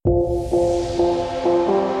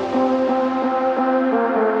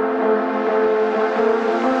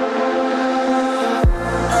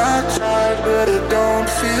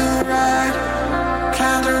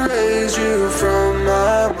erase you from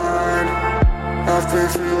my mind. I've been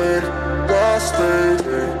feeling lost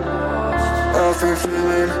lately. I've been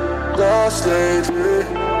feeling lost lately.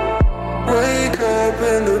 Wake up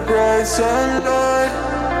in the bright sunlight.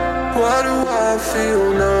 Why do I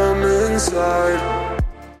feel numb inside?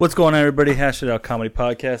 What's going on, everybody? Hash It Out Comedy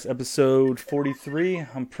Podcast, episode 43.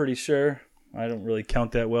 I'm pretty sure. I don't really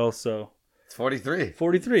count that well, so... It's 43.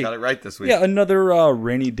 43. Got it right this week. Yeah, another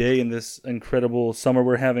rainy day in this incredible summer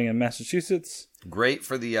we're having in Massachusetts. Great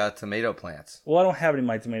for the tomato plants. Well, I don't have any of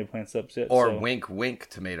my tomato plants up yet. Or so. wink, wink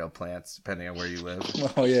tomato plants, depending on where you live.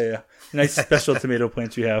 Oh, yeah. Nice special tomato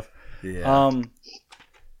plants you have. Yeah.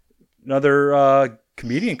 Another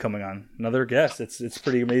comedian coming on. Another guest. It's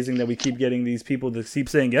pretty amazing that we keep getting these people to keep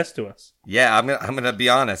saying yes to us. Yeah, I'm gonna be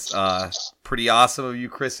honest. Pretty awesome of you,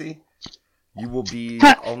 Chrissy. You will be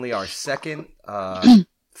only our second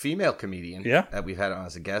female comedian that we've had on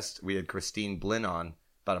as a guest. We had Christine Blinn on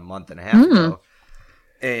about a month and a half ago.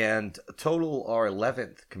 And total our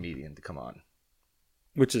 11th comedian to come on.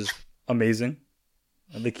 Which is amazing.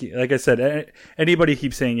 Like I said, anybody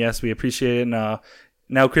keeps saying yes, we appreciate it. And,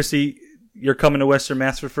 now, Chrissy, you're coming to Western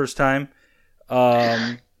Mass for the first time.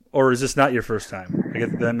 Or is this not your first time? I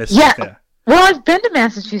get that I missed it. Yeah. Well, I've been to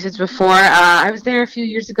Massachusetts before. I was there a few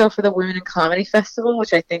years ago for the Women in Comedy Festival,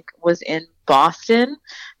 which I think was in Boston.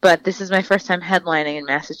 But this is my first time headlining in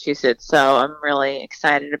Massachusetts, so I'm really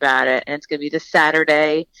excited about it. And it's going to be this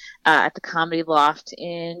Saturday at the Comedy Loft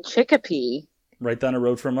in Chicopee. Right down the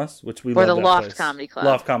road from us, which we love. Or the Loft place. Comedy Club.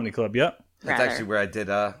 Loft Comedy Club, yep. That's actually where I did.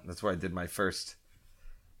 That's where I did my first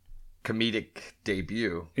comedic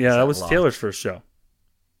debut. Yeah, that was Loft. Taylor's first show.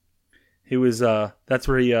 He was. That's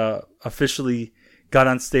where he officially got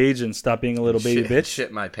on stage and stopped being a little baby bitch.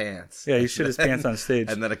 Shit my pants. Yeah, he shit his pants on stage.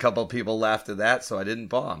 And then a couple of people laughed at that, so I didn't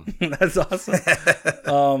bomb. That's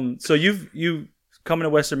awesome. So you've coming to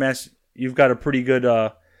Western Mass. You've got a pretty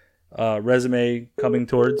good resume coming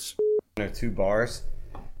towards. 2 bars,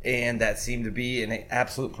 and that seemed to be an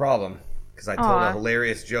absolute problem because I told a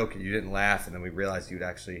hilarious joke and you didn't laugh, and then we realized you'd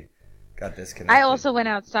actually got disconnected. I also went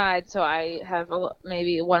outside, so I have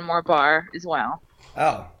maybe one more bar as well.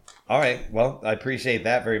 Oh, all right. Well, I appreciate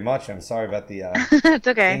that very much. I'm sorry about the it's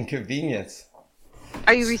okay. Inconvenience.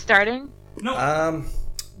 Are you restarting? No.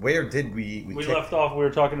 Where did we left off? We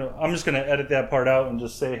were talking to. I'm just going to edit that part out and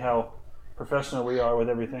just say how professional we are with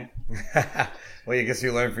everything. Well, I guess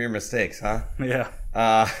you learn from your mistakes, huh? Yeah.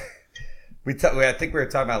 I think we were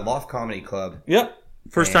talking about Loft Comedy Club. Yep.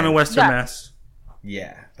 First time in Western Mass.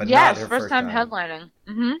 Yeah, but not her first time headlining.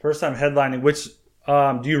 Mm-hmm. First time headlining. Which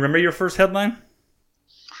do you remember your first headline?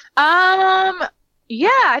 Yeah,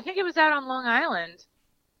 I think it was out on Long Island.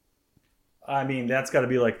 I mean, that's got to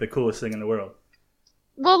be like the coolest thing in the world.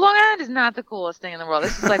 Well, Long Island is not the coolest thing in the world.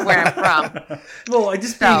 This is like where I'm from. Well,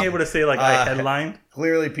 just being able to say like I headlined.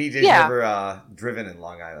 Clearly, PJ's never driven in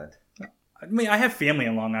Long Island. I mean, I have family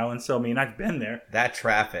in Long Island, so I mean, I've been there. That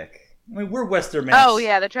traffic. I mean, we're Western Mass. Oh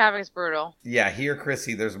yeah, the traffic is brutal. Yeah, here,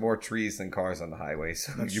 Chrissy, there's more trees than cars on the highway,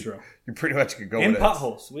 so that's true. You pretty much could go and with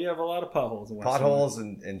potholes. We have a lot of potholes in Western potholes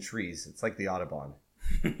and trees. It's like the Audubon.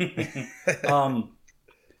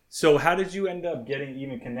 So how did you end up getting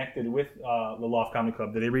even connected with the Loft Comedy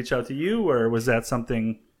Club? Did they reach out to you, or was that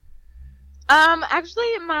something?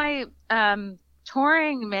 Actually, my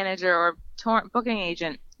touring manager or booking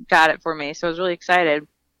agent got it for me, so I was really excited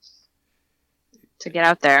to get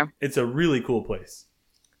out there. It's a really cool place.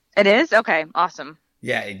 It is? Okay, awesome.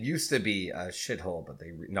 Yeah, it used to be a shithole, but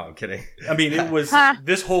no, I'm kidding. I mean, it was.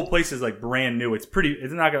 This whole place is like brand new. It's pretty.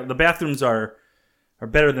 It's not. The bathrooms are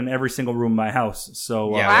better than every single room in my house.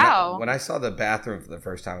 So yeah, wow. When I saw the bathroom for the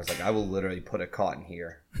first time, I was like, I will literally put a cot in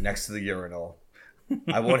here next to the urinal.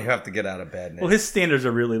 I won't even have to get out of bed. Well, his standards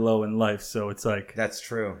are really low in life, so it's like that's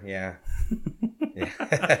true. Yeah.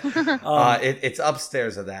 Yeah. It's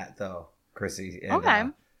upstairs of that though, Chrissy. And, okay.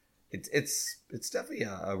 It's definitely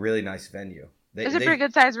a really nice venue. Is it a pretty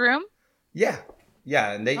good sized room? Yeah,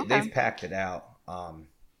 and they've packed it out.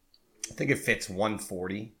 I think it fits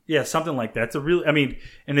 140. Yeah, something like that. It's a really, I mean,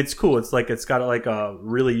 and it's cool. It's like it's got like a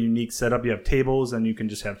really unique setup. You have tables and you can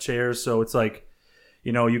just have chairs. So it's like,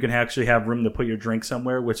 you know, you can actually have room to put your drink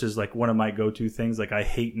somewhere, which is like one of my go-to things. Like I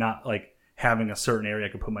hate not like having a certain area I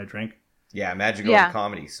can put my drink. Yeah, imagine going to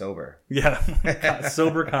comedy sober. Yeah, God,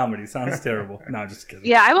 sober comedy sounds terrible. No, just kidding.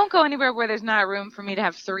 Yeah, I won't go anywhere where there's not room for me to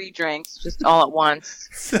have 3 drinks just all at once.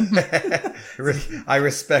 I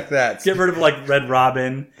respect that. Get rid of like Red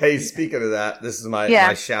Robin. Hey, speaking of that, this is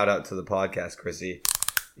my shout out to the podcast, Chrissy.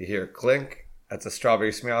 You hear clink. That's a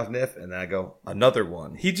strawberry Smirnoff Nif, and then I go another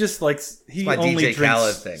one. He just likes my only DJ drinks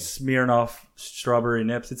Khaled thing. Smirnoff strawberry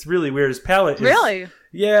nips. It's really weird. His palate is, really?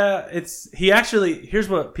 Yeah, he actually. Here's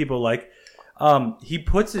what people like. He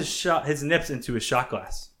puts his nips into his shot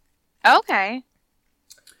glass. Okay.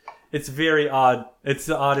 It's very odd. It's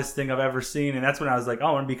the oddest thing I've ever seen, and that's when I was like, "Oh,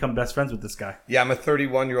 I want to become best friends with this guy." Yeah, I'm a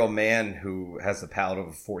 31-year-old man who has the palate of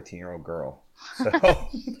a 14-year-old girl. So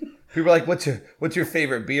people are like, "What's your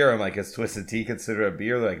favorite beer?" I'm like, "Is Twisted Tea considered a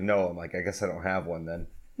beer?" They're like, "No." I'm like, "I guess I don't have one then."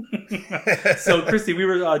 So, Christy, we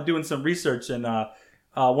were doing some research, and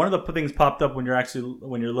one of the things popped up when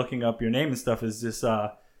you're looking up your name and stuff is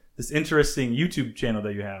this interesting YouTube channel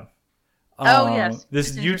that you have. Yes,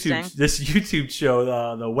 this YouTube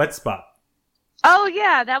show, the Wet Spot. Oh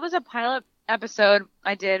yeah, that was a pilot episode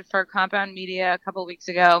I did for Compound Media a couple weeks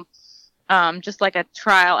ago. Just like a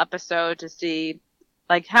trial episode to see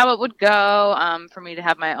like how it would go for me to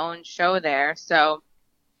have my own show there. So,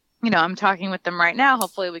 I'm talking with them right now.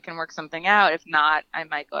 Hopefully we can work something out. If not, I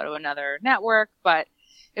might go to another network. But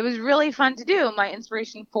it was really fun to do. My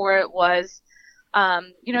inspiration for it was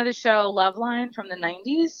the show Loveline from the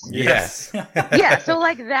 90s? Yes. Yeah, so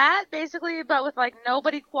like that, basically, but with like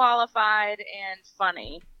nobody qualified and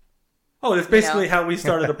funny. Oh, that's basically how we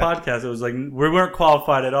started the podcast. It was like, we weren't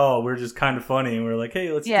qualified at all. We were just kind of funny, and we were like,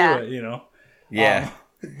 hey, let's do it, Yeah.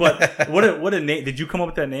 But what a name. Did you come up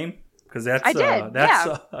with that name? Because I did,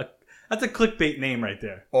 that's a clickbait name right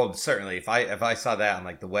there. Well, certainly. If I saw that on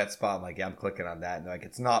like the Wet Spot, I'm like, yeah, I'm clicking on that. And like,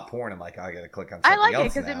 it's not porn. I'm like, I gotta click on something else. I like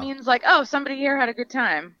it because it means like, oh, somebody here had a good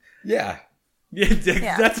time. Yeah.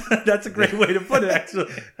 Yeah, that's a great way to put it.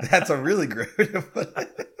 Actually, that's a really great way to put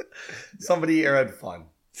it. Somebody here had fun.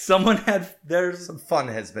 Someone had some fun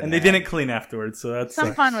has been, and had. they didn't clean afterwards. So that's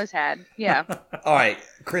some fun was had. Yeah. All right,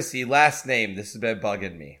 Chrissy, last name. This has been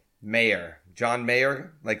bugging me. Mayer, John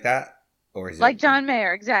Mayer, like that, or is it like John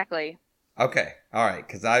Mayer? Exactly. Okay, all right,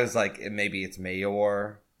 because I was like, maybe it's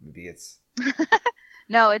Mayor, maybe it's.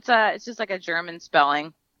 No, it's just like a German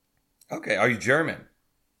spelling. Okay, are you German?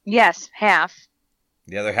 Yes, half.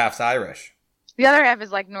 The other half's Irish. The other half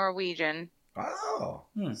is like Norwegian. Oh,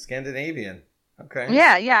 Scandinavian. Okay.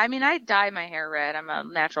 Yeah. I mean, I dye my hair red. I'm a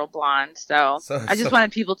natural blonde, so I just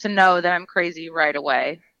wanted people to know that I'm crazy right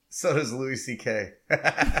away. So does Louis C.K.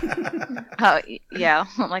 Oh, yeah,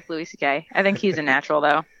 like Louis C.K. I think he's a natural,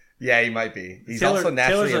 though. Yeah, he might be. He's also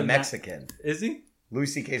naturally a Mexican. Is he? Louis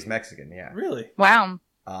C.K.'s Mexican, yeah. Really? Wow.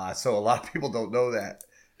 So a lot of people don't know that.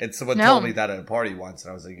 And someone told me that at a party once,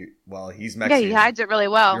 and I was like, well, he's Mexican. Yeah, he hides it really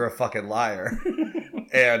well. You're a fucking liar.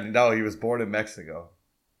 And no, he was born in Mexico.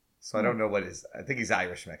 So I don't know what his... I think he's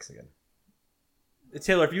Irish-Mexican.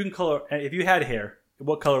 Taylor, if you had hair,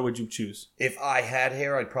 what color would you choose? If I had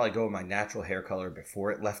hair, I'd probably go with my natural hair color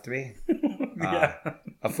before it left me. Yeah.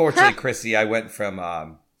 Unfortunately, Chrissy, I went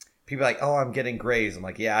from... people are like, oh, I'm getting grays. I'm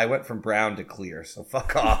like, yeah, I went from brown to clear, so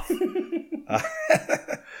fuck off.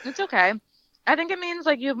 It's okay. I think it means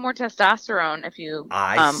like you have more testosterone if you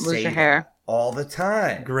lose your hair. All the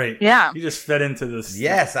time. Great. Yeah. You just fed into this.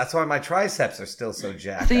 Yes, that's why my triceps are still so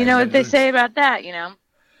jacked. So you know what they say about that, you know?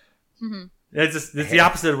 Mm-hmm. It's the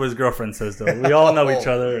opposite of what his girlfriend says, though. We all know each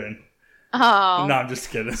other, and oh, no, I'm just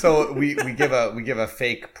kidding. So we give a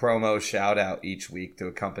fake promo shout out each week to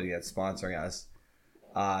a company that's sponsoring us.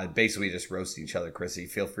 Basically, just roast each other. Chrissy,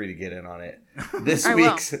 feel free to get in on it.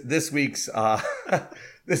 This week's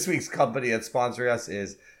company that's sponsoring us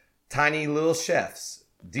is Tiny Little Chefs.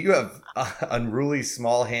 Do you have unruly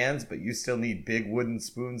small hands, but you still need big wooden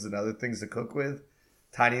spoons and other things to cook with?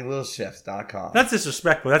 TinyLittleChefs.com. That's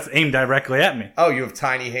disrespectful. That's aimed directly at me. Oh, you have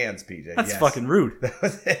tiny hands, PJ. That's fucking rude.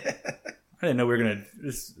 I didn't know we were gonna.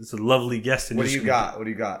 It's a lovely guest. What do you got? What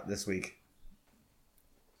do you got this week?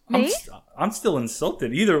 Me? I'm still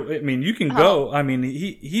insulted. Either, I mean, you can go. I mean,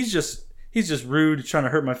 he's just rude, trying to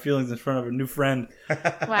hurt my feelings in front of a new friend.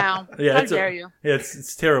 Wow. Yeah, how dare you? Yeah,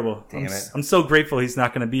 it's terrible. Damn it. I'm so grateful he's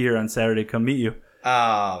not going to be here on Saturday. Come meet you.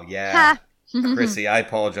 Oh yeah, Chrissy, I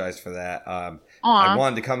apologize for that. I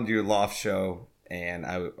wanted to come to your loft show,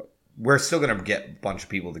 and we're still going to get a bunch of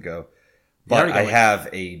people to go. But I have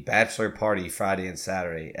a bachelor party Friday and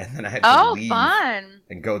Saturday, and then I have to leave fun.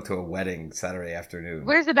 and go to a wedding Saturday afternoon.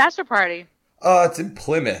 Where's the bachelor party? It's in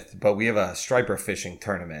Plymouth, but we have a striper fishing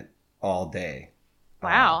tournament all day.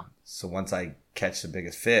 Wow. So once I catch the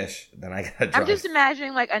biggest fish, then I gotta drive. I'm just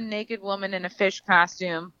imagining like a naked woman in a fish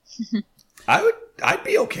costume. I'd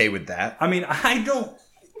be okay with that. I mean, I don't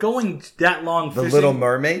going that long The fishing. Little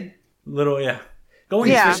Mermaid?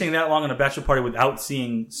 Going fishing that long on a bachelor party without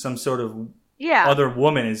seeing some sort of other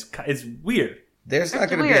woman is weird. There's not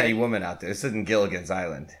going to be any woman out there. This isn't Gilligan's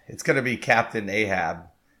Island. It's going to be Captain Ahab,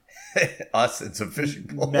 us, and some fishing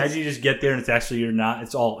poles. Imagine you just get there and it's actually you're not.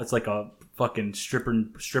 It's like a fucking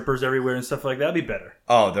strippers everywhere and stuff like that. That'd be better.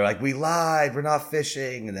 Oh, they're like, we lied, we're not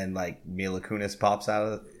fishing, and then like Mila Kunis pops out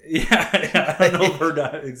of it. Yeah, I don't know if her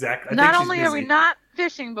not exactly. Not only are we not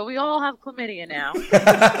fishing, but we all have chlamydia now.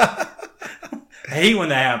 I hate when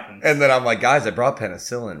that happens. And then I'm like, guys, I brought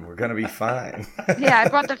penicillin. We're gonna be fine. Yeah, I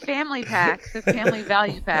brought the family pack, the family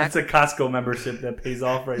value pack. That's a Costco membership that pays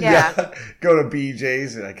off right Yeah. Go to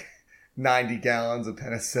BJ's, like 90 gallons of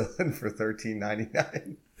penicillin for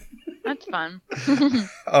 $13.99. That's fun.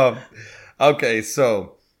 Okay,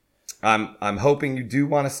 so I'm hoping you do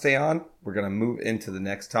want to stay on. We're gonna move into the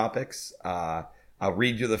next topics. I'll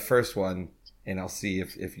read you the first one, and I'll see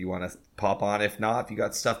if you want to pop on. If not, if you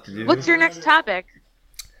got stuff to do. What's your next topic?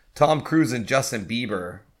 Tom Cruise and Justin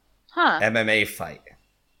Bieber MMA fight.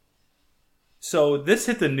 So this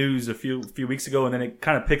hit the news a few weeks ago, and then it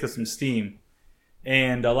kind of picked up some steam.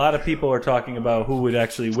 And a lot of people are talking about who would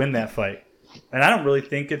actually win that fight. And I don't really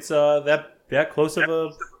think it's that close of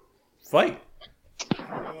a fight.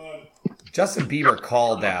 Justin Bieber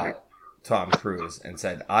called out Tom Cruise and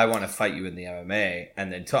said, I want to fight you in the MMA.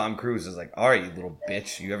 And then Tom Cruise was like, all right, you little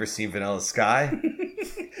bitch. You ever seen Vanilla Sky?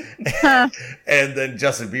 And then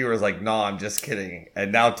Justin Bieber was like, no, I'm just kidding.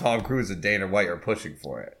 And now Tom Cruise and Dana White are pushing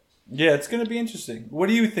for it. Yeah, it's going to be interesting. What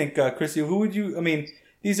do you think, Chrissy? Who would you... I mean,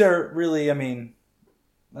 these are really, I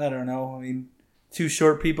don't know. Two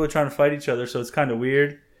short people trying to fight each other, so it's kind of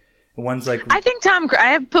weird. One's like... I think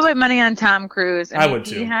I have put my money on Tom Cruise. I would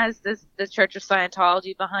too. He has the Church of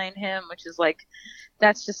Scientology behind him, which is like...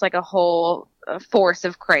 That's just like a whole force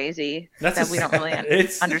of crazy that we don't really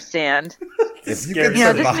understand. If you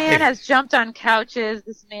this man has jumped on couches.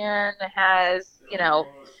 This man has,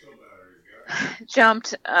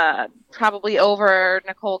 jumped probably over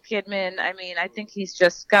Nicole Kidman. I think he's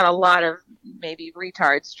just got a lot of maybe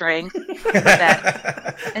retard strength.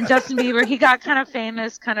 And Justin Bieber, he got kind of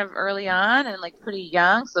famous kind of early on and like pretty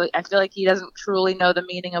young, so I feel like he doesn't truly know the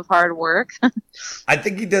meaning of hard work. I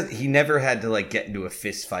think he does. He never had to like get into a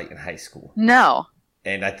fist fight in high school. No.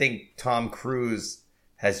 And I think Tom Cruise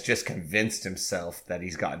has just convinced himself that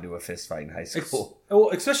he's gotten into a fist fight in high school.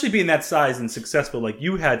 Well, especially being that size and successful, like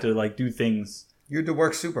you had to like do things. You had to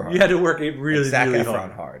work super hard. You had to work it really, Zac really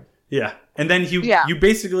Efron hard. Yeah, and then you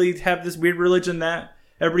basically have this weird religion that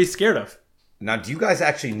everybody's scared of. Now, do you guys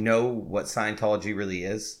actually know what Scientology really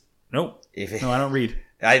is? Nope. No, I don't read.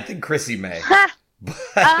 I think Chrissy may.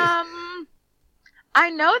 I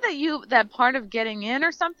know that part of getting in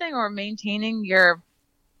or something, or maintaining your,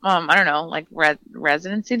 I don't know, like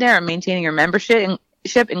residency there, or maintaining your membership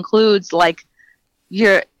includes like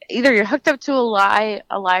you're hooked up to a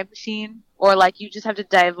live machine, or like you just have to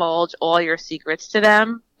divulge all your secrets to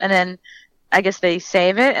them, and then I guess they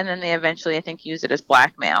save it, and then they eventually, I think, use it as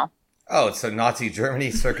blackmail. Oh, so Nazi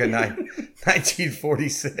Germany circa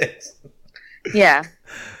 1946. Yeah.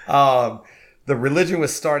 The religion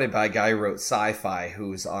was started by a guy who wrote sci-fi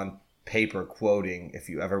who's on paper quoting, if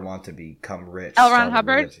you ever want to become rich. L. Ron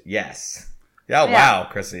Hubbard? Religion. Yes. Yeah, wow,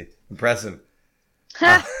 Chrissy. Impressive.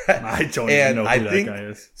 I don't even know who that guy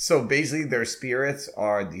is. So basically their spirits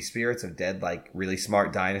are the spirits of dead, like really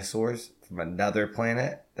smart dinosaurs from another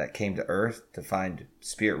planet that came to Earth to find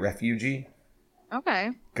spirit refugee.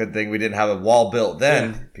 Okay. Good thing we didn't have a wall built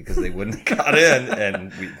then because they wouldn't have got in,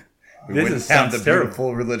 and we wouldn't have the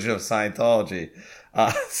beautiful religion of Scientology.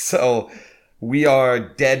 So we are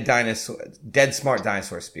dead smart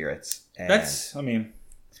dinosaur spirits. And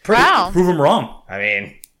prove them wrong.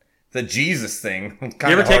 The Jesus thing. You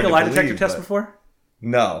ever take a lie detector test before?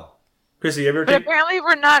 No. Chrissy, you ever But apparently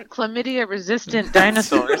we're not chlamydia resistant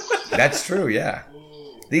dinosaurs. That's true, yeah.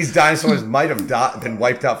 These dinosaurs might have been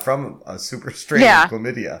wiped out from a super strain of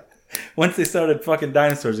chlamydia. Once they started fucking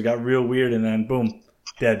dinosaurs, it got real weird, and then boom,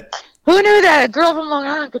 dead. Who knew that a girl from Long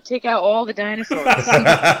Island could take out all the dinosaurs?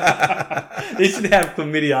 They should have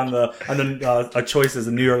chlamydia on the choices,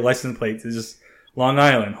 the New York license plates. It's just Long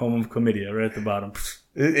Island, home of chlamydia, right at the bottom.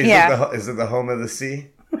 Is it the home of the sea?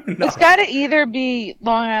 No. It's got to either be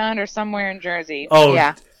Long Island or somewhere in Jersey. Oh,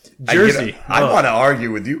 yeah. Jersey. I want to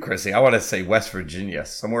argue with you, Chrissy. I want to say West Virginia,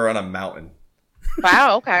 somewhere on a mountain.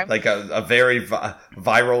 Wow. Okay. Like a very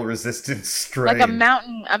viral resistant strain. Like a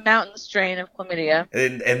mountain strain of chlamydia.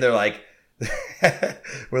 And they're like,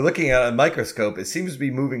 we're looking at a microscope. It seems to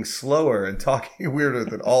be moving slower and talking weirder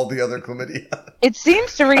than all the other chlamydia. It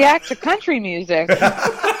seems to react to country music.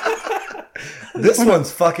 This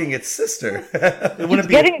one's fucking its sister. It's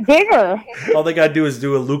getting bigger. All they gotta do is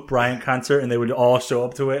do a Luke Bryan concert, and they would all show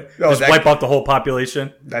up to it. Just wipe out the whole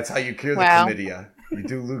population. That's how you cure the chlamydia. You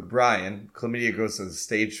do Luke Bryan. Chlamydia goes to the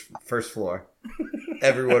stage first floor.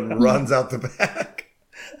 Everyone runs out the back.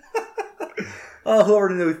 Oh, whoever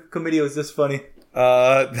knew chlamydia was this funny.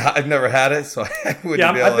 I've never had it, so I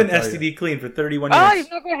wouldn't be able I've been to tell STD you. clean for 31 years. Oh,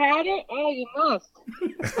 you've never had it? Oh, you must.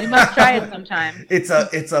 You must try it sometime. It's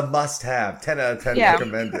a must-have. 10 out of 10 Yeah.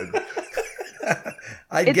 recommended.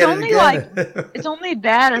 I It's get only it again. it's only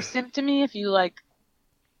bad or symptomy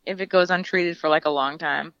if it goes untreated for like a long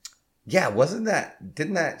time. Yeah, didn't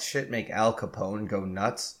that shit make Al Capone go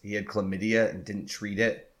nuts? He had chlamydia and didn't treat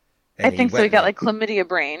it. And I think so. He went- got like chlamydia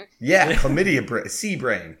brain. Yeah, chlamydia sea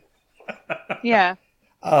brain. Yeah.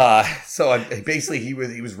 So basically he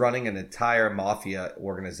was running an entire mafia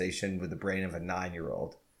organization with the brain of a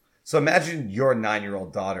 9-year-old. So imagine your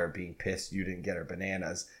 9-year-old daughter being pissed you didn't get her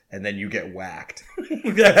bananas, and then you get whacked.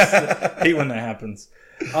 Yes. I hate when that happens.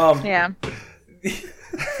 Yeah.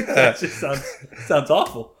 That just sounds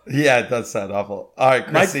awful. Yeah, it does sound awful. All right,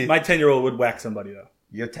 Chrissy. My 10-year-old would whack somebody though.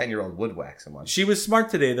 Your 10-year-old would whack someone. She was smart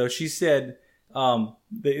today though. She said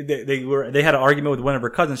they had an argument with one of her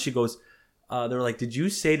cousins. She goes, they were like, "Did you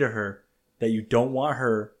say to her that you don't want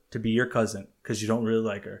her to be your cousin because you don't really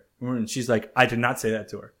like her?" And she's like, "I did not say that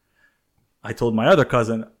to her. I told my other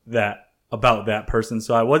cousin that about that person,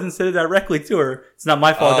 so I wasn't saying it directly to her. It's not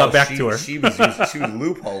my fault. I got back to her." She was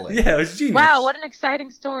loopholing. Yeah, it was genius. Wow, what an exciting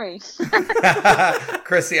story.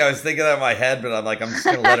 Chrissy, I was thinking that in my head, but I'm like, I'm just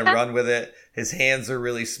going to let him run with it. His hands are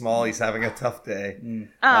really small. He's having a tough day.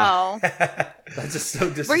 Oh. That's just so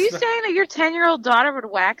disrespectful. Were you saying that your 10-year-old daughter would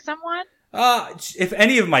whack someone? If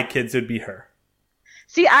any of my kids, it would be her.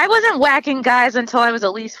 See, I wasn't whacking guys until I was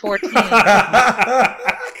at least 14. I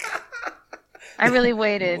really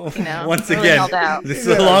waited, Once really again, held out. this is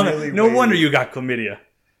Yeah, long. really No waited. wonder you got chlamydia.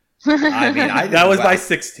 I mean, That was by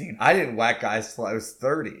 16. I didn't whack guys till I was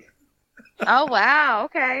 30. Oh, wow.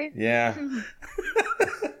 Okay. Yeah.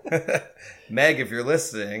 Meg, if you're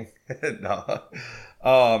listening. No.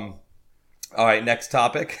 All right, next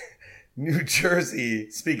topic. New Jersey,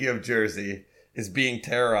 speaking of Jersey, is being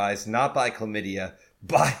terrorized not by chlamydia,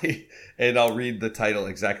 by, and I'll read the title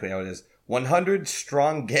exactly how it is, 100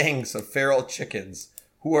 strong gangs of feral chickens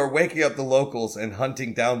who are waking up the locals and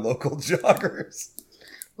hunting down local joggers.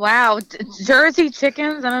 Wow. Jersey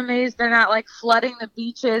chickens, I'm amazed they're not like flooding the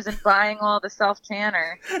beaches and buying all the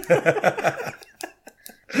self-tanner.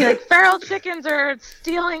 Feral chickens are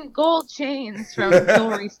stealing gold chains from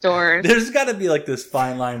jewelry stores. There's got to be like this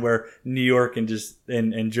fine line where New York and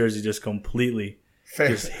Jersey just completely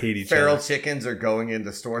just hate each Feral other. chickens are going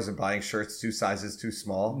into stores and buying shirts 2 sizes too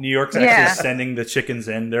small. New York's actually sending the chickens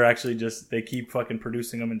in. They're actually they keep fucking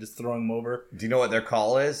producing them and just throwing them over. Do you know what their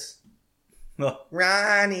call is? No.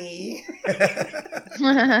 Ronnie.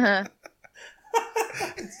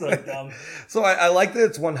 It's so dumb. So I like that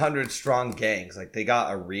it's 100 strong gangs. Like they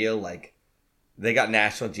got a real they got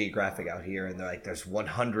National Geographic out here, and they're like, there's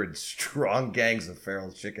 100 strong gangs of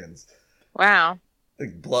feral chickens. Wow.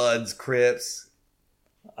 Like Bloods, Crips.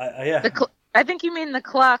 Yeah. I think you mean the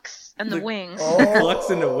clucks and the wings. Oh, clucks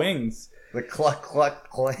and the wings. The cluck.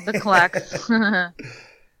 The clucks.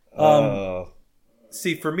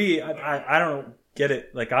 See, for me, I don't get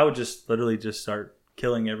it. Like, I would just literally just start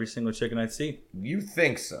killing every single chicken I'd see. You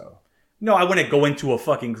think so? No, I wouldn't go into a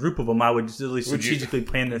fucking group of them. I would literally strategically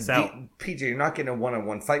plan this out. PJ, you're not getting a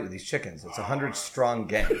one-on-one fight with these chickens. It's 100 strong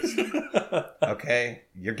gangs. Okay?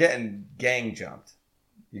 You're getting gang jumped.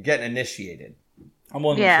 You're getting initiated. I'm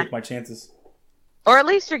willing to take my chances. Or at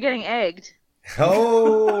least you're getting egged.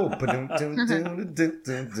 Oh,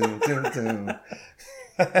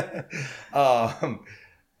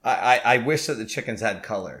 I wish that the chickens had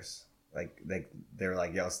colors. Like they were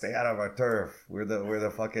like, yo, stay out of our turf. We're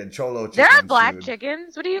the fucking cholo chickens. There are black dude.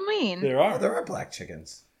 chickens. What do you mean? There Oh, are. there are black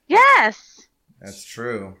chickens. Yes. That's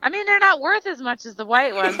true. I mean, they're not worth as much as the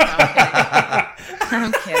white ones. No,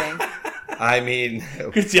 I'm kidding. I mean,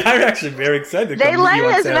 Yeah, I'm actually very excited to They come meet lay you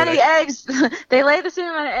on as Saturday. many eggs. They lay the same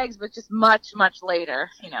amount of eggs, but just much, much later.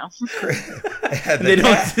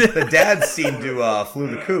 the dads seem to flew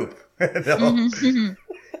the coop. No.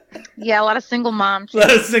 Yeah, a lot of single mom A lot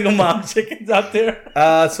chickens. of single mom chickens out there.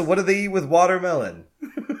 So what do they eat with watermelon?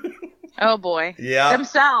 Oh boy. Yeah.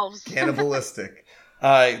 Themselves. Cannibalistic. All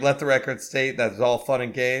right, let the record state that it's all fun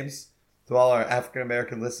and games. To all our African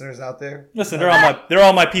American listeners out there. Listen, they're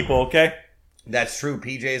all my people, okay? That's true.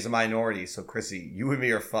 PJ is a minority, so Chrissy, you and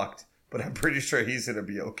me are fucked. But I'm pretty sure he's gonna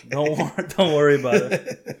be okay. Don't worry about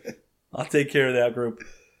it. I'll take care of that group.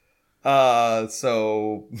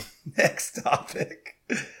 So next topic.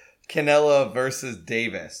 Canelo versus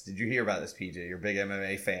Davis. Did you hear about this, PJ? You're a big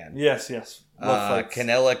MMA fan. Yes. Love fights.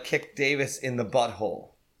 Canelo kicked Davis in the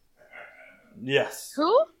butthole. Yes.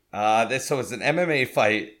 Who? So it's an MMA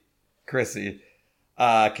fight, Chrissy.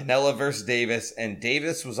 Canelo versus Davis, and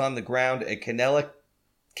Davis was on the ground, and Canelo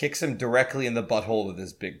kicks him directly in the butthole with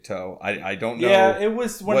his big toe. I don't know. Yeah, it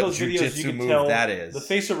was one of those videos you could tell that is. The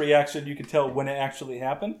facial reaction. You could tell when it actually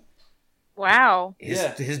happened. Wow.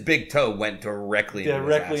 His big toe went directly in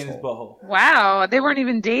his butthole. Wow, they weren't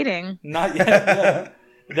even dating. Not yet. Yeah.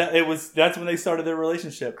 That's when they started their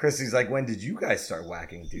relationship. Chrissy's like, when did you guys start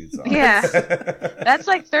whacking dudes off? Yeah, that's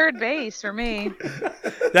like third base for me.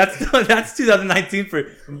 That's 2019 for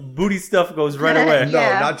booty stuff goes right away. No,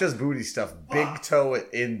 not just booty stuff. Big toe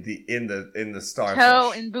in the starfish.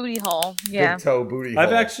 Toe and booty hole. Yeah. Big toe booty hole.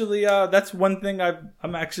 I've actually that's one thing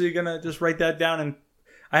I'm actually gonna just write that down, and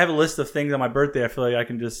I have a list of things on my birthday I feel like I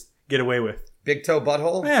can just get away with. Big toe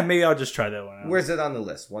butthole? Yeah, maybe I'll just try that one out. Where's it on the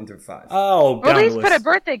list? 1 through 5. Oh, well, at least put a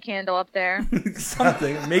birthday candle up there.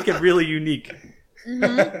 Something. Make it really unique.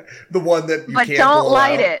 Mm-hmm. The one that you but can't don't blow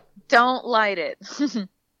light out. it. Don't light it.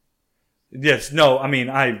 Yes, no, I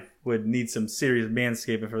mean I would need some serious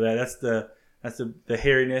manscaping for that. That's the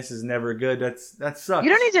hairiness is never good. That sucks.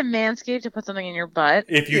 You don't need to manscape to put something in your butt.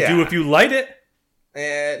 If you light it.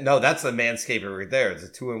 No, that's a manscaper right there. It's a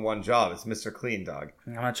 2-in-1 job. It's Mr. Clean, dog.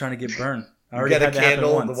 I'm not trying to get burned. I You already get a had that happen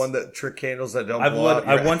candle, once. the one that trick candles that don't blow out.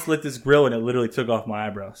 I once lit this grill and it literally took off my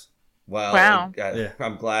eyebrows. Well, wow. Yeah.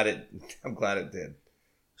 I'm glad it did.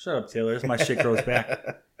 Shut up, Taylor. This my shit grows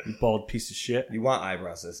back. You bald piece of shit. You want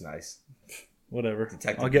eyebrows this nice. Whatever.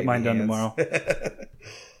 Detective I'll get mine done hands. tomorrow.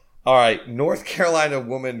 All right. North Carolina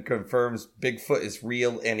woman confirms Bigfoot is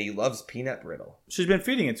real and he loves peanut brittle. She's been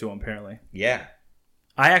feeding it to him, apparently. Yeah.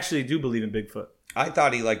 I actually do believe in Bigfoot. I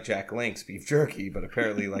thought he liked Jack Link's beef jerky, but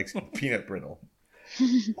apparently he likes peanut brittle.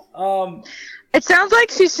 It sounds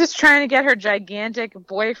like she's just trying to get her gigantic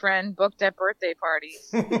boyfriend booked at birthday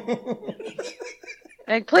parties.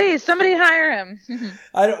 Like, please, somebody hire him.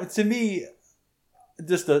 To me,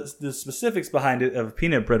 just the specifics behind it of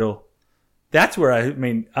peanut brittle, that's where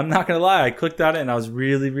I'm not going to lie. I clicked on it and I was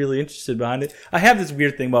really, really interested behind it. I have this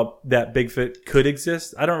weird thing about that Bigfoot could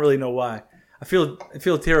exist. I don't really know why. I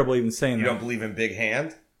feel terrible even saying that. You don't believe in Big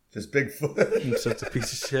Hand? Just Bigfoot? I'm such a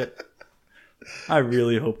piece of shit. I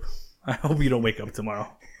hope you don't wake up tomorrow.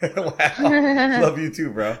 Wow. Love you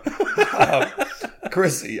too, bro.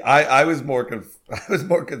 Chrissy, I was more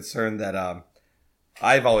concerned that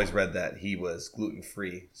I've always read that he was gluten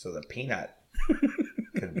free, so the peanut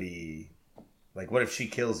could be like, what if she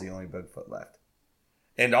kills the only Bigfoot left?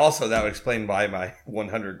 And also that would explain why my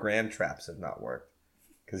 100-gram traps have not worked.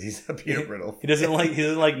 Because he's a peanut brittle. He doesn't like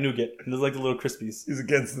nougat. He doesn't like the little crispies. He's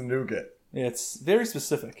against the nougat. Yeah, it's very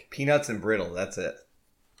specific. Peanuts and brittle, that's it.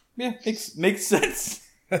 Yeah, makes sense.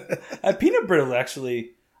 Peanut brittle,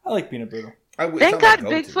 actually. I like peanut brittle. Thank God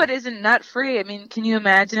Bigfoot isn't nut free. I mean, can you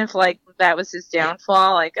imagine if that was his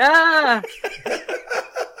downfall?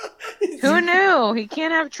 Who knew? He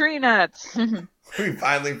can't have tree nuts. We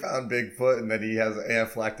finally found Bigfoot and then he has an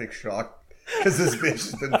anaphylactic shock because this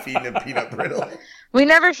bitch has been feeding him peanut brittle. We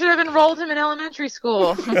never should have enrolled him in elementary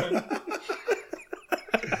school.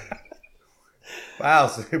 Wow,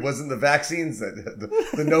 so it wasn't the vaccines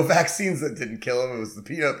the no vaccines that didn't kill him. It was the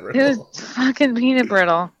peanut brittle. It was fucking peanut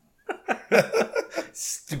brittle.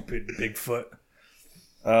 Stupid Bigfoot.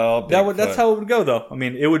 Oh, Bigfoot. That's how it would go, though. I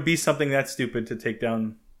mean, it would be something that stupid to take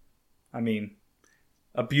down,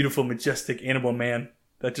 a beautiful, majestic animal man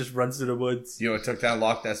that just runs through the woods. You know what took down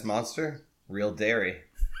Loch Ness Monster? Real dairy.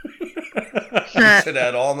 You should have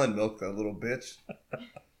had almond milk, that little bitch.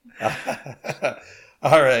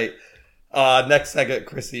 All right. Next segment,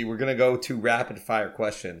 Chrissy, we're going to go to rapid fire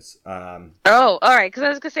questions. All right, because I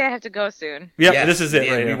was going to say I have to go soon. Yep, yes, this is it right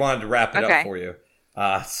here. We here. wanted to wrap it up for you.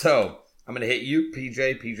 So I'm going to hit you,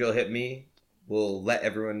 PJ. PJ will hit me. We'll let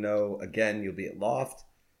everyone know, again, you'll be at Loft,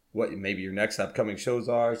 what maybe your next upcoming shows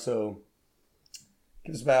are. So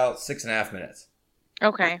give us about 6.5 minutes.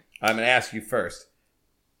 Okay. I'm going to ask you first.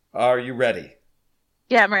 Are you ready?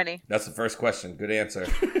 Yeah, I'm ready. That's the first question. Good answer.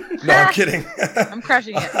 No, I'm kidding. I'm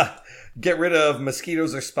crushing it. Get rid of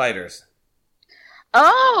mosquitoes or spiders?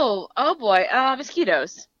 Oh boy.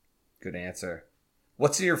 Mosquitoes. Good answer.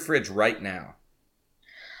 What's in your fridge right now?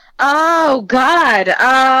 Oh, God.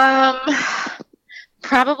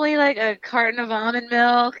 Probably a carton of almond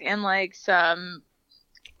milk and some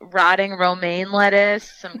rotting romaine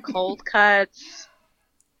lettuce, some cold cuts,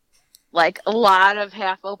 a lot of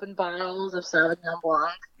half-open bottles of Sauvignon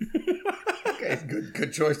Blanc. Okay,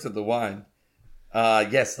 good choice of the wine.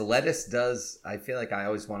 Yes, the lettuce does. I feel like I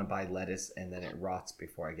always want to buy lettuce and then it rots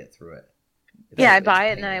before I get through it. Yeah, I buy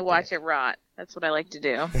it and then I watch it rot. That's what I like to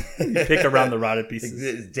do. You pick around the rotted pieces.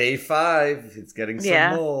 It's day 5. It's getting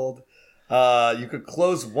some mold. You could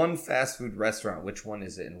close one fast food restaurant. Which one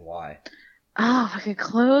is it and why? Oh, if I could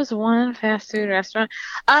close one fast food restaurant.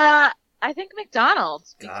 I think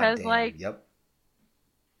McDonald's because Yep.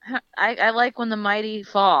 I like when the mighty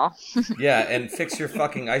fall. Yeah, and fix your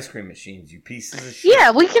fucking ice cream machines, you pieces of shit.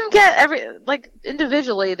 Yeah, we can get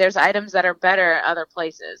individually. There's items that are better at other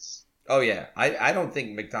places. Oh yeah, I don't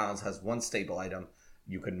think McDonald's has one staple item.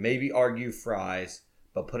 You could maybe argue fries,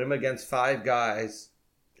 but put them against Five Guys.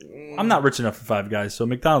 I'm not rich enough for Five Guys, so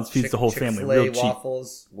McDonald's feeds the whole family Chick-fil-A real cheap.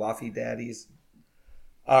 waffles, Waffy Daddies.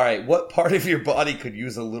 All right, what part of your body could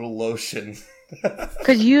use a little lotion?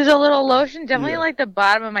 Could use a little lotion. Definitely like the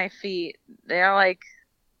bottom of my feet. They're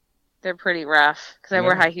pretty rough because I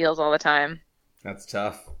wear high heels all the time. That's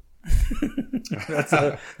tough.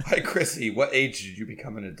 Hi, Chrissy. What age did you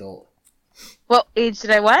become an adult? What age did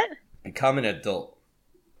I what? Become an adult.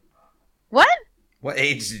 What? What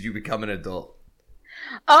age did you become an adult?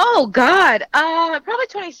 Oh God. Probably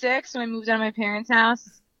 26 when I moved out of my parents'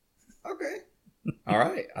 house. Okay. All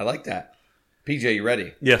right. I like that. PJ, you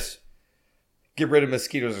ready? Yes. Get rid of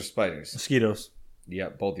mosquitoes or spiders. Mosquitoes.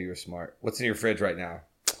 Yep, both of you are smart. What's in your fridge right now?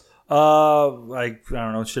 I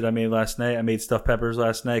don't know shit I made last night. I made stuffed peppers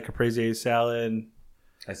last night, caprese salad.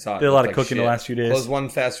 I saw it. Did a lot of cooking the last few days. Close one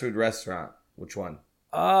fast food restaurant. Which one?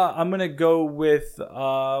 I'm gonna go with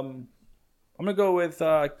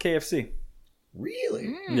KFC.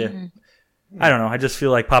 Really? Yeah. I don't know. I just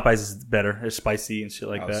feel like Popeyes is better. It's spicy and shit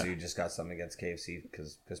like that. So you just got something against KFC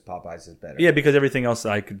because Popeyes is better. Yeah, because everything else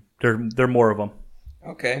there are more of them.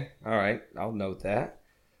 Okay. All right. I'll note that.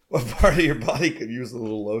 What part of your body could use a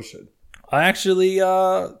little lotion? I actually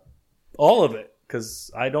all of it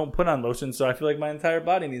because I don't put on lotion, so I feel like my entire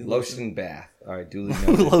body needs lotion bath. All right, duly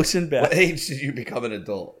noted. Lotion bath. What age did you become an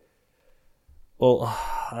adult? Well,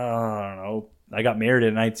 I don't know. I got married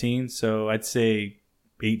at 19, so I'd say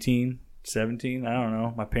 18, 17. I don't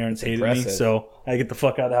know. My parents hated me, so I get the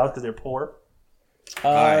fuck out of the house because they're poor.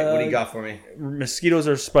 All right, what do you got for me? Mosquitoes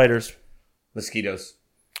or spiders? Mosquitoes.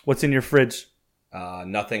 What's in your fridge?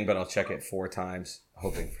 Nothing, but I'll check it 4 times,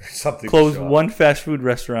 hoping for something. Close one fast food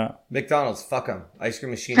restaurant. McDonald's, fuck them. Ice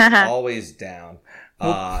cream machine always down.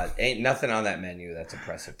 Ain't nothing on that menu that's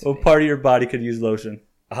impressive to me. What part of your body could use lotion?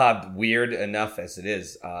 Weird enough as it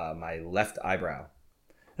is, my left eyebrow.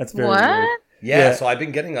 That's very weird. Yeah, so I've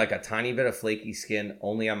been getting like a tiny bit of flaky skin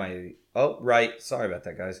only on my right. Sorry about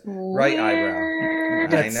that, guys. Right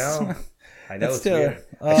eyebrow. I know it's weird.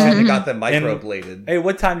 I shouldn't have got the microbladed. Hey,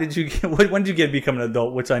 what time did you get? When did you become an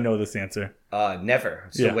adult? Which I know this answer. Never.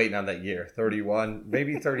 Still waiting on that year. 31,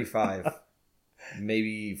 maybe 35,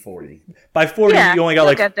 maybe 40. By 40, you only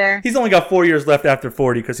got get there. He's only got 4 years left after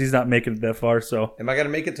 40 because he's not making it that far. So am I gonna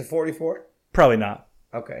make it to 44? Probably not.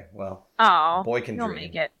 Okay, well, boy can you'll dream.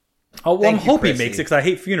 Make it. Oh, well, I'm hoping he makes it because I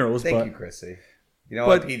hate funerals. Thank you, Chrissy. You know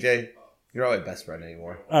what, PJ? You're not my best friend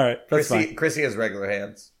anymore. All right, that's fine. Chrissy has regular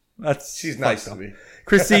hands. She's nice to me.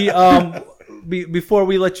 Chrissy, before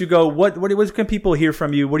we let you go, what can people hear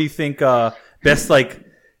from you? What do you think best?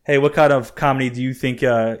 Hey, what kind of comedy do you think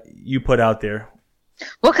you put out there?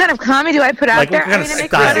 What kind of comedy do I put out there? What kind of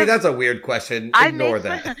style? That's a weird question. Ignore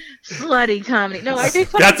that. Slutty comedy. No, I make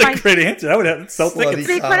fun That's a great answer. I would have so thick. I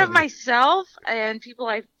make fun of myself and people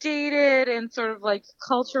I've dated and sort of like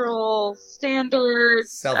cultural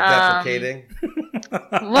standards. Self-deprecating.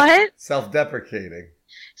 What? Self-deprecating.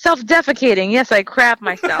 Self-defecating. Yes, I crap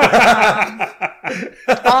myself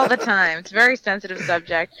all the time. It's a very sensitive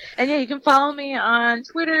subject. And yeah, you can follow me on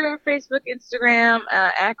Twitter, Facebook, Instagram,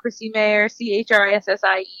 at Chrissy Mayer,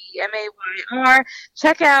 ChrissieMayer.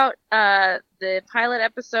 Check out the pilot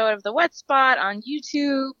episode of The Wet Spot on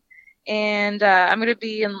YouTube. And I'm going to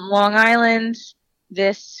be in Long Island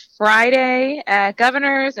this Friday at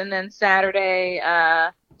Governor's, and then Saturday,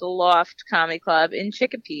 the Loft Comedy Club in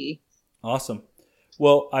Chicopee. Awesome.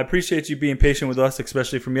 Well, I appreciate you being patient with us,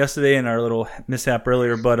 especially from yesterday and our little mishap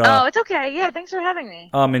earlier. But it's okay. Yeah, thanks for having me.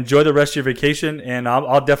 Enjoy the rest of your vacation, and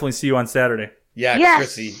I'll definitely see you on Saturday. Yeah, yes,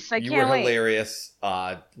 Chrissy, you were hilarious.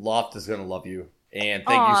 Loft is going to love you. And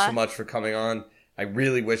thank you so much for coming on. I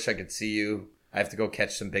really wish I could see you. I have to go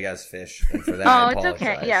catch some big-ass fish, and for that I apologize. It's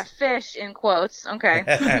okay. Yeah, fish in quotes. Okay.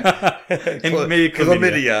 And maybe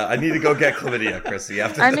chlamydia. I need to go get chlamydia, Chrissy.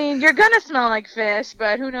 After I mean, you're going to smell like fish,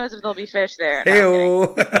 but who knows if there'll be fish there. Ew.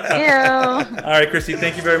 Ew. All right, Chrissy,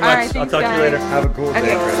 thank you very much. Right, I'll talk to you later. Have a cool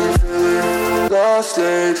day, Chrissy. Lost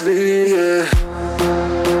lately, yeah.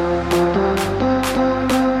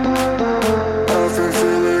 I've been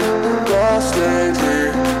feeling lost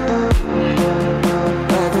lately.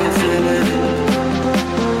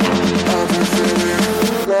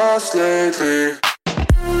 Lost lately.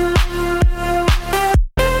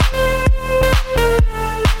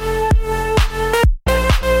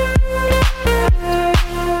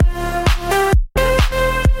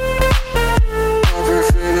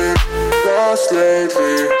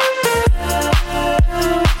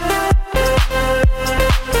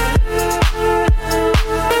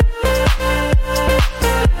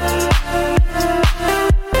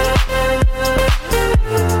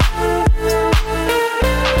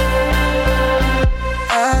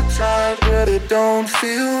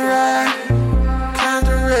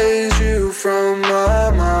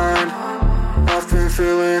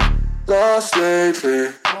 lost lately.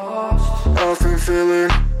 I've been feeling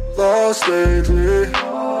lost lately.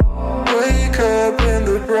 Wake up in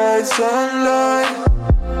the bright sunlight.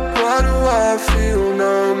 Why do I feel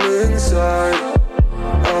numb inside?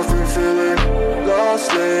 I've been feeling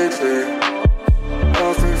lost lately.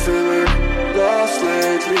 I've been feeling lost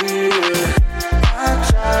lately, yeah. I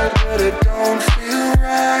tried but it don't feel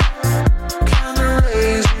right. Can't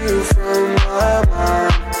erase you from my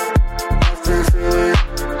mind. I've been feeling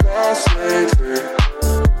lost lately.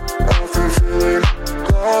 I've been feeling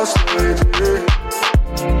lost lately.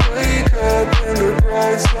 Wake up in the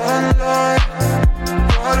bright sunlight.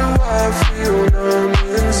 Why do I feel numb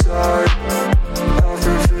inside? I've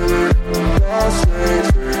been feeling lost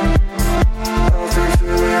lately. I've been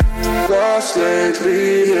feeling lost lately,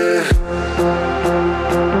 yeah.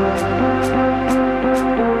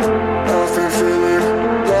 I've been feeling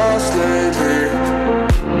lost lately.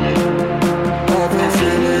 I've been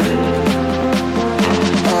feeling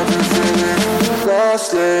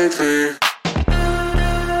lost lately.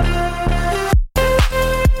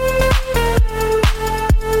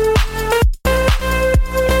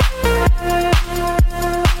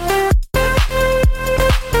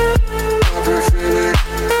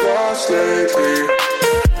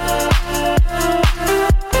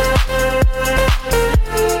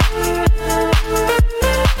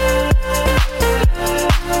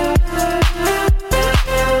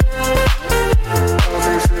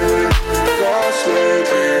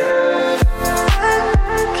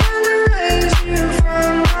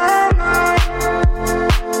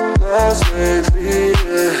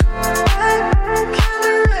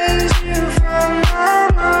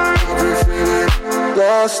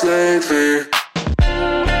 Lost lately.